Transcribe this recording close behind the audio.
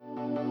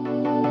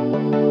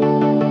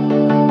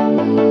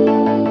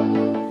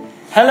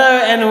Hello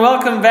and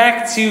welcome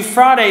back to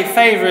Friday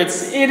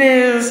Favorites. It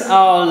is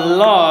our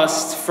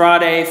last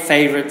Friday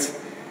Favorite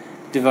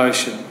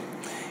devotion.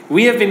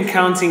 We have been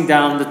counting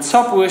down the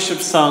top worship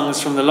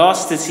songs from the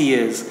last 30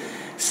 years.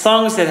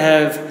 Songs that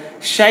have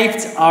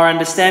shaped our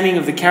understanding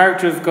of the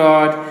character of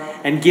God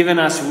and given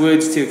us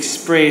words to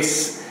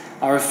express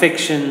our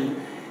affection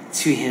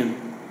to Him.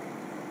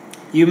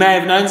 You may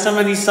have known some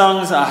of these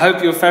songs. I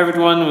hope your favorite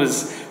one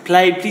was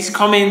played. Please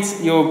comment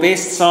your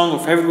best song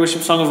or favorite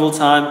worship song of all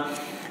time.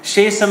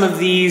 Share some of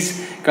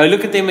these. Go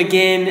look at them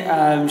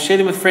again. Share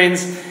them with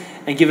friends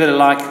and give it a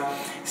like.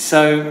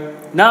 So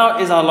now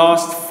is our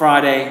last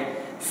Friday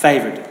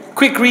favorite.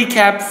 Quick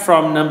recap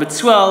from number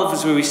 12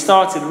 is where we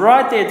started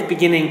right there at the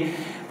beginning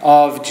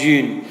of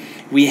June.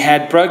 We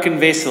had Broken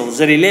Vessels.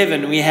 At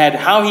 11 we had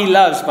How He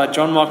Loves by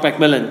John Mark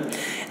McMillan.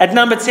 At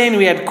number 10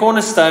 we had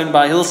Cornerstone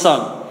by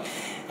Hillsong.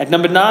 At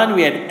number 9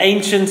 we had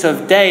Ancient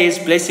of Days,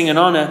 Blessing and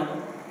Honor.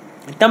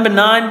 At number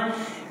 9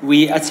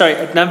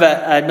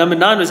 number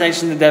 9 was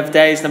Ancient of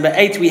Days. Number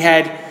 8 we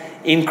had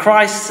In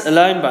Christ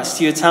Alone by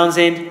Stuart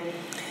Townsend.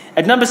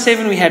 At number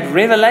 7 we had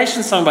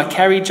Revelation Song by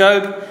Carrie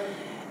Job.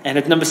 And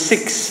at number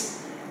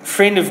 6,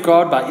 Friend of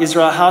God by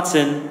Israel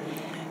Houghton.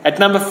 At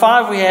number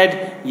 5 we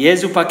had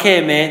Yezu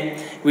Pakeme,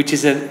 which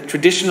is a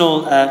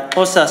traditional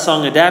Xhosa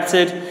song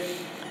adapted.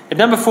 At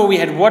number 4 we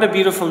had What a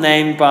Beautiful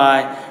Name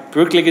by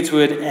Brooke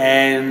Liggett-Wood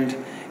and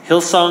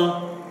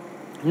Hillsong.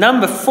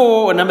 Number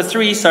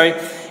 3,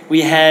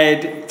 we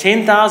had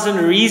 10,000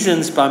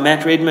 Reasons by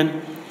Matt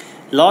Redman.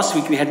 Last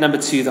week we had number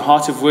 2, The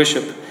Heart of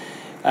Worship,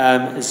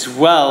 as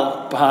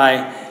well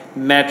by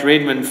Matt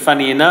Redman,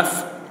 funny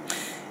enough.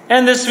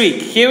 And this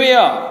week, here we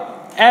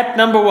are at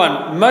number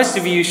 1. Most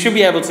of you should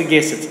be able to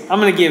guess it. I'm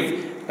going to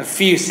give a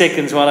few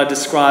seconds while I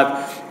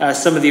describe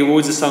some of the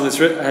awards the song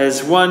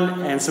has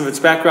won and some of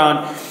its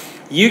background.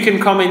 You can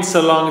comment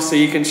so long so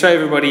you can show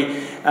everybody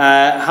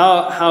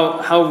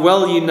how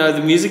well you know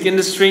the music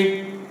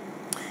industry.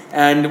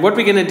 And what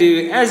we're going to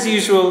do, as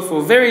usual,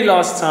 for very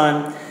last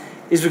time,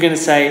 is we're going to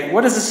say,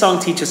 what does the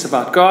song teach us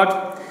about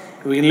God?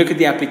 And we're going to look at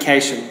the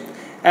application.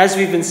 As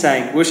we've been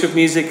saying, worship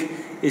music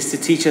is to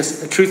teach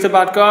us a truth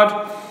about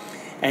God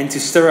and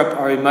to stir up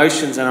our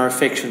emotions and our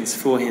affections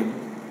for Him.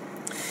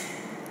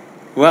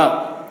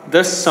 Well,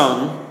 this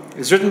song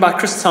is written by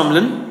Chris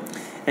Tomlin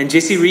and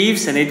Jesse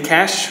Reeves and Ed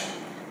Cash.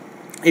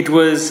 It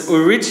was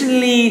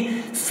originally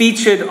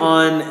featured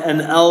on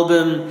an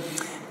album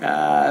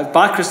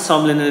by Chris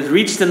Tomlin, and it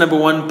reached the number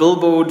 1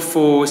 Billboard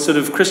for sort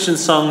of Christian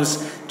songs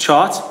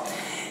chart.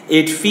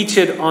 It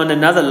featured on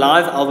another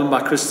live album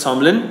by Chris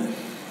Tomlin,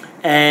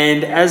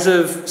 and as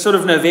of sort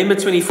of November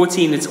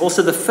 2014, it's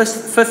also the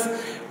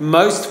fifth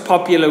most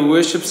popular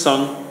worship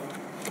song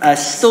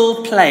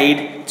still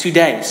played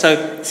today.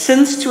 So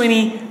since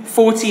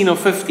 2014 or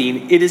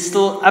 15, it is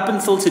still, up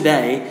until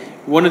today,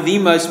 one of the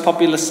most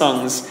popular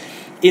songs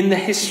in the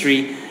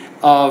history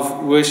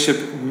of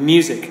worship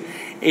music.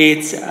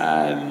 It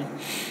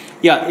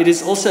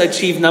has also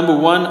achieved number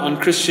 1 on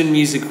Christian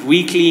Music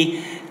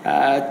Weekly,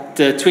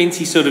 the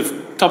 20 sort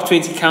of top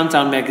 20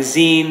 countdown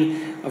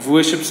magazine of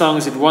worship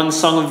songs. It won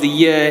Song of the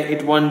Year.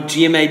 It won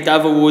GMA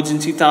Dove Awards in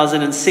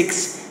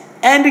 2006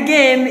 and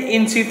again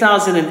in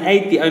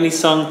 2008, the only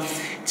song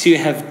to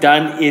have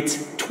done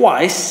it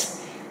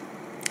twice.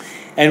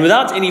 And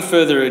without any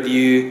further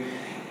ado,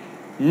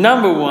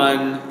 number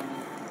 1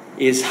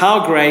 is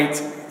How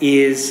Great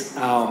Is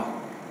Our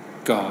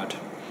God.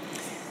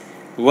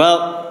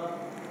 Well,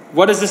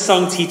 what does this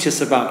song teach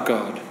us about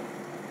God?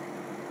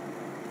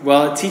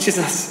 Well, it teaches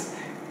us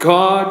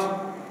God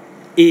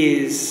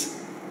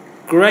is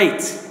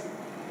great.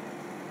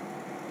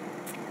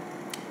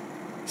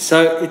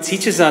 So it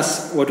teaches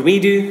us what we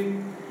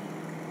do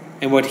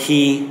and what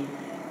He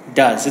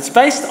does. It's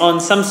based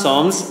on some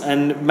Psalms,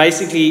 and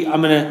basically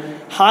I'm going to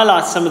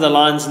highlight some of the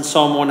lines in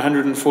Psalm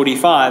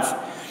 145.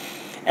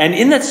 And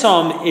in that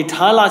Psalm, it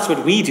highlights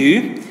what we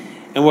do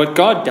and what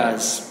God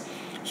does.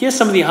 Here's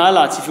some of the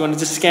highlights if you want to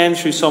just scan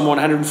through Psalm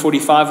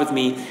 145 with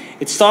me.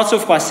 It starts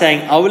off by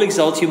saying, I will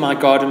exalt you, my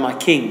God and my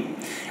King.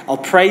 I'll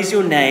praise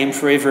your name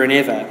forever and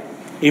ever.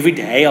 Every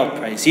day I'll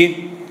praise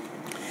you.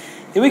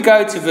 Then we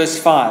go to verse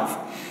 5.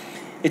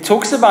 It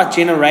talks about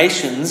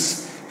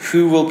generations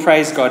who will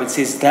praise God. It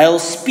says, they'll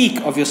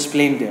speak of your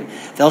splendor.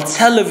 They'll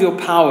tell of your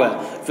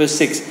power. Verse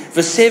 6.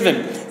 Verse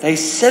 7, they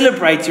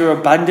celebrate your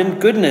abundant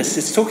goodness.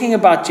 It's talking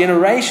about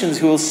generations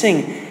who will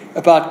sing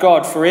about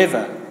God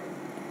forever.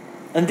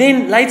 And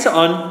then later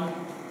on,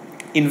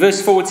 in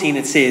verse 14,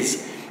 it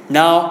says,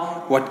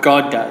 now what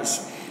God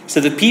does.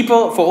 So the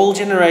people for all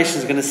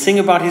generations are going to sing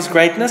about His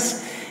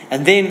greatness.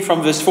 And then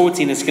from verse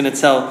 14, it's going to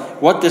tell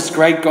what this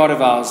great God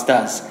of ours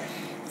does.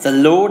 The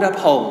Lord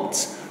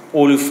upholds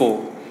all who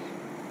fall.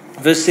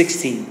 Verse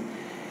 16,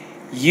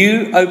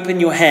 you open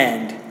your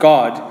hand,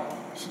 God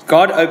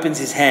opens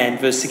His hand,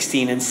 verse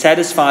 16, and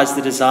satisfies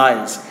the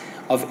desires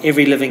of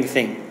every living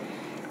thing.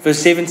 Verse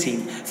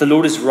 17, the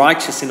Lord is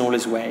righteous in all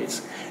His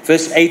ways.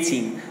 Verse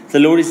 18, the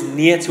Lord is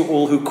near to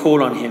all who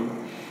call on Him.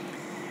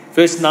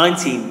 Verse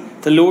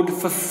 19, the Lord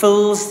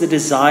fulfills the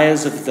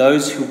desires of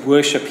those who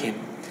worship Him.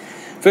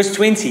 Verse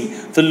 20,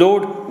 the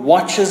Lord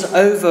watches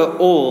over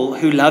all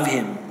who love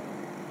him.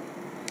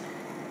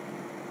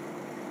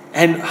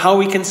 And how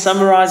we can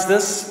summarize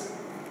this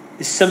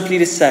is simply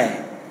to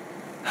say,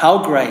 how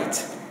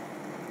great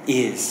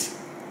is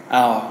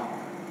our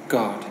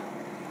God.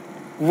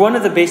 One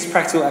of the best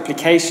practical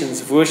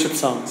applications of worship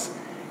songs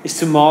is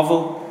to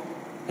marvel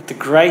at the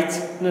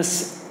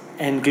greatness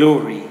and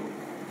glory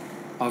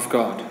of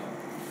God.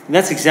 And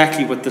that's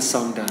exactly what this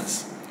song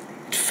does.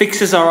 It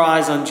fixes our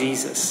eyes on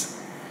Jesus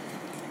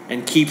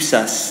and keeps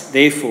us,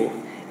 therefore,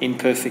 in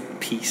perfect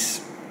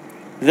peace.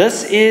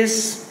 This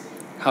is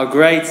how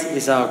great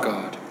is our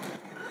God.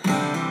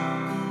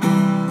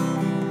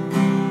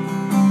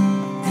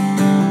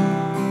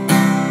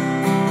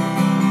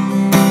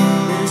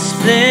 The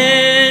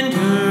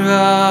splendor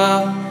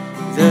of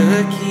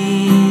the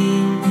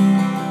King,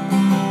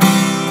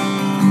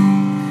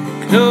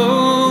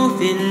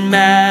 clothed in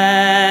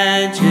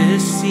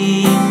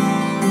majesty,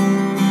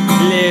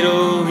 let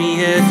all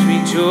the earth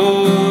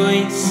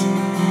rejoice,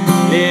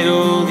 let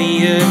all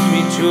the earth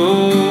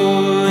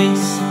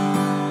rejoice.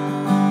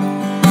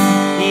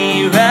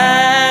 He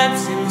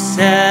wraps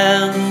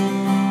himself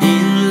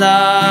in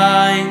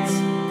light,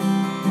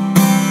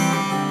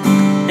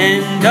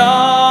 and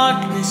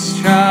darkness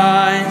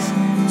tries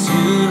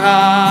to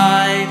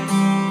hide,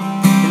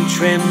 and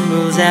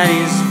trembles at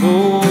his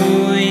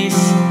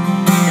voice,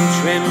 and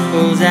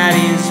trembles at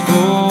his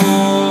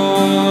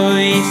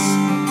voice.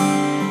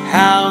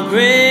 How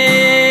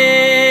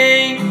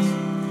great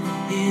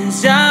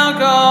is our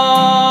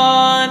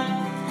God?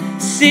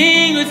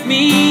 Sing with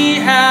me,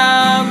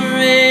 how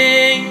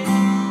great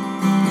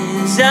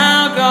is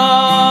our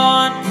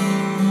God,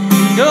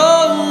 and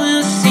oh,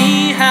 we'll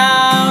see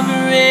how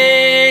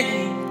great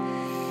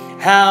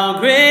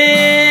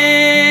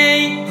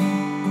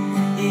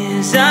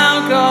is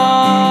our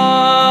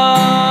God.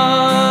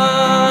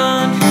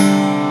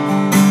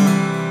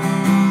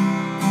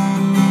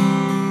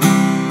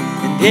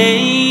 And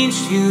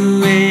age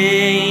to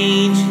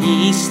age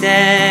he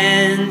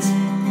stands,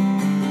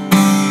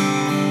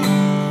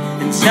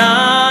 and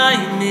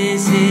time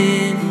is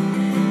in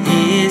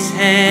his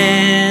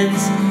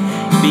hands,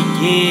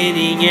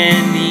 beginning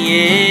and the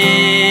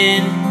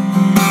end,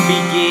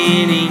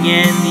 beginning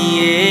and the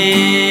end.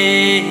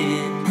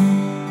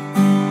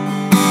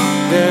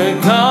 The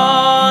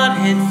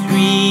Godhead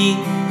three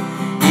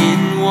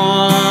in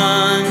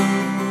one,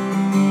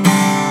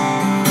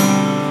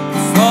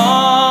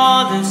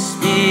 Father,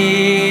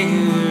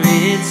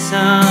 Spirit,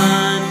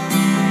 Son,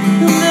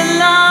 the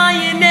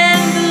Lion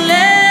and the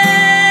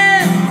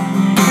Lamb,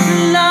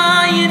 the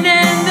Lion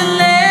and the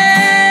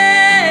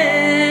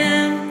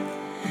Lamb.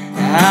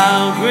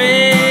 How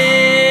great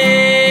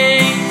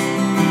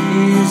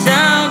is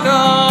our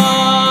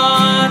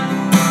God?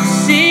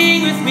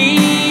 Sing with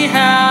me,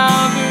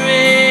 how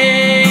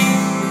great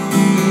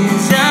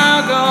is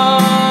our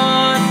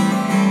God,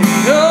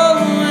 and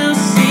oh, we'll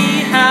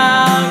see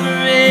how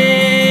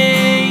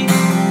great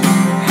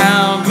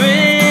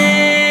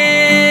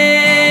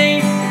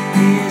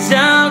is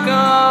our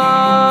God.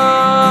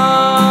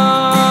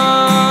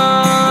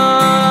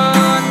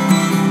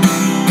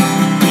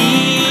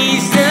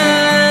 He's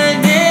the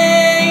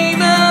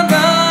name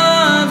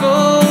above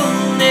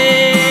all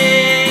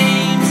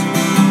names,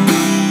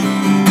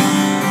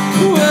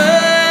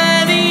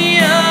 worthy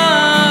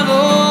of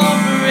all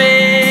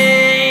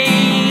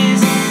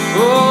praise.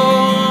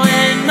 Oh,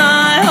 and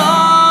my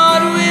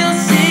heart will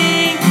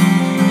sing,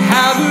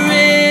 how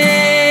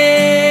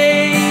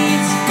great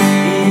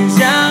is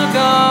our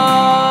God.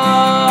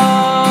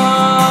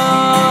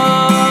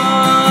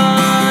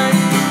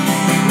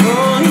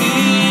 Oh,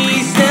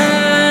 he's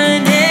the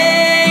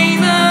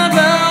name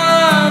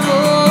above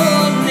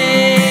all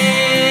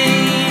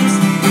names,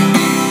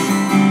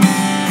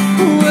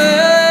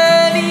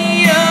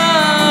 worthy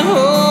of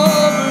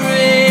all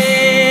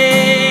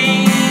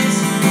praise.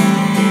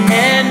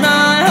 And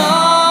my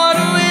heart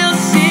will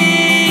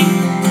sing,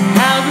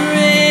 how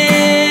great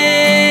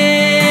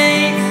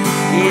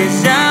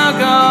is our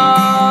God.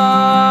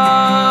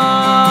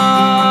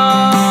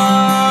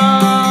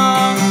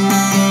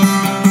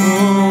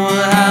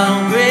 Oh,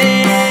 how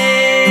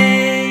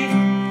great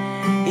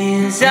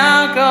is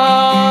our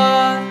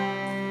God.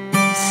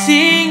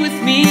 Sing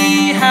with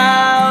me,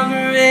 how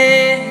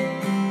great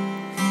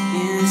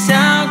is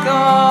our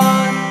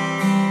God,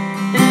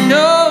 and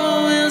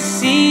oh, we'll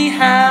see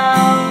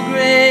how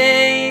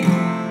great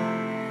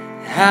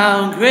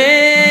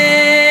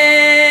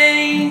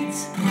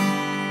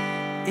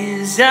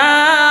is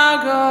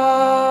our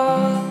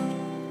God.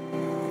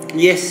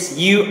 Yes,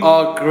 you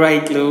are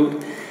great,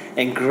 Lord,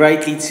 and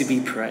greatly to be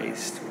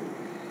praised.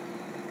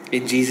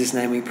 In Jesus'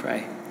 name we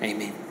pray.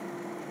 Amen.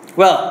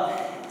 Well,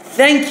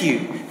 thank you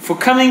for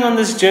coming on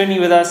this journey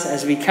with us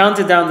as we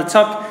counted down the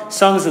top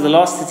songs of the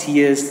last 30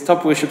 years, the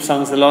top worship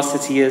songs of the last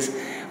 30 years.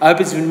 I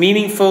hope it's been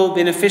meaningful,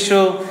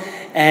 beneficial,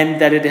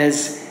 and that it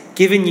has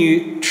given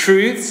you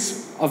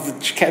truths of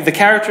the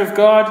character of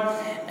God,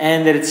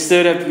 and that it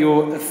stirred up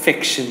your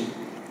affection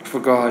for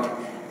God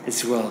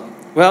as well.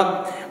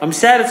 Well, I'm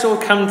sad it's all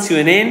come to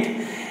an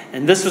end.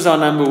 And this was our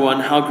number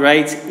one. How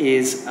great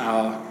is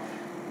our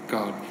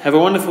God. Have a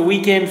wonderful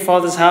weekend,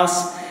 Father's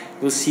House.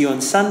 We'll see you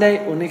on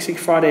Sunday or next week,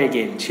 Friday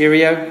again.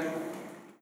 Cheerio.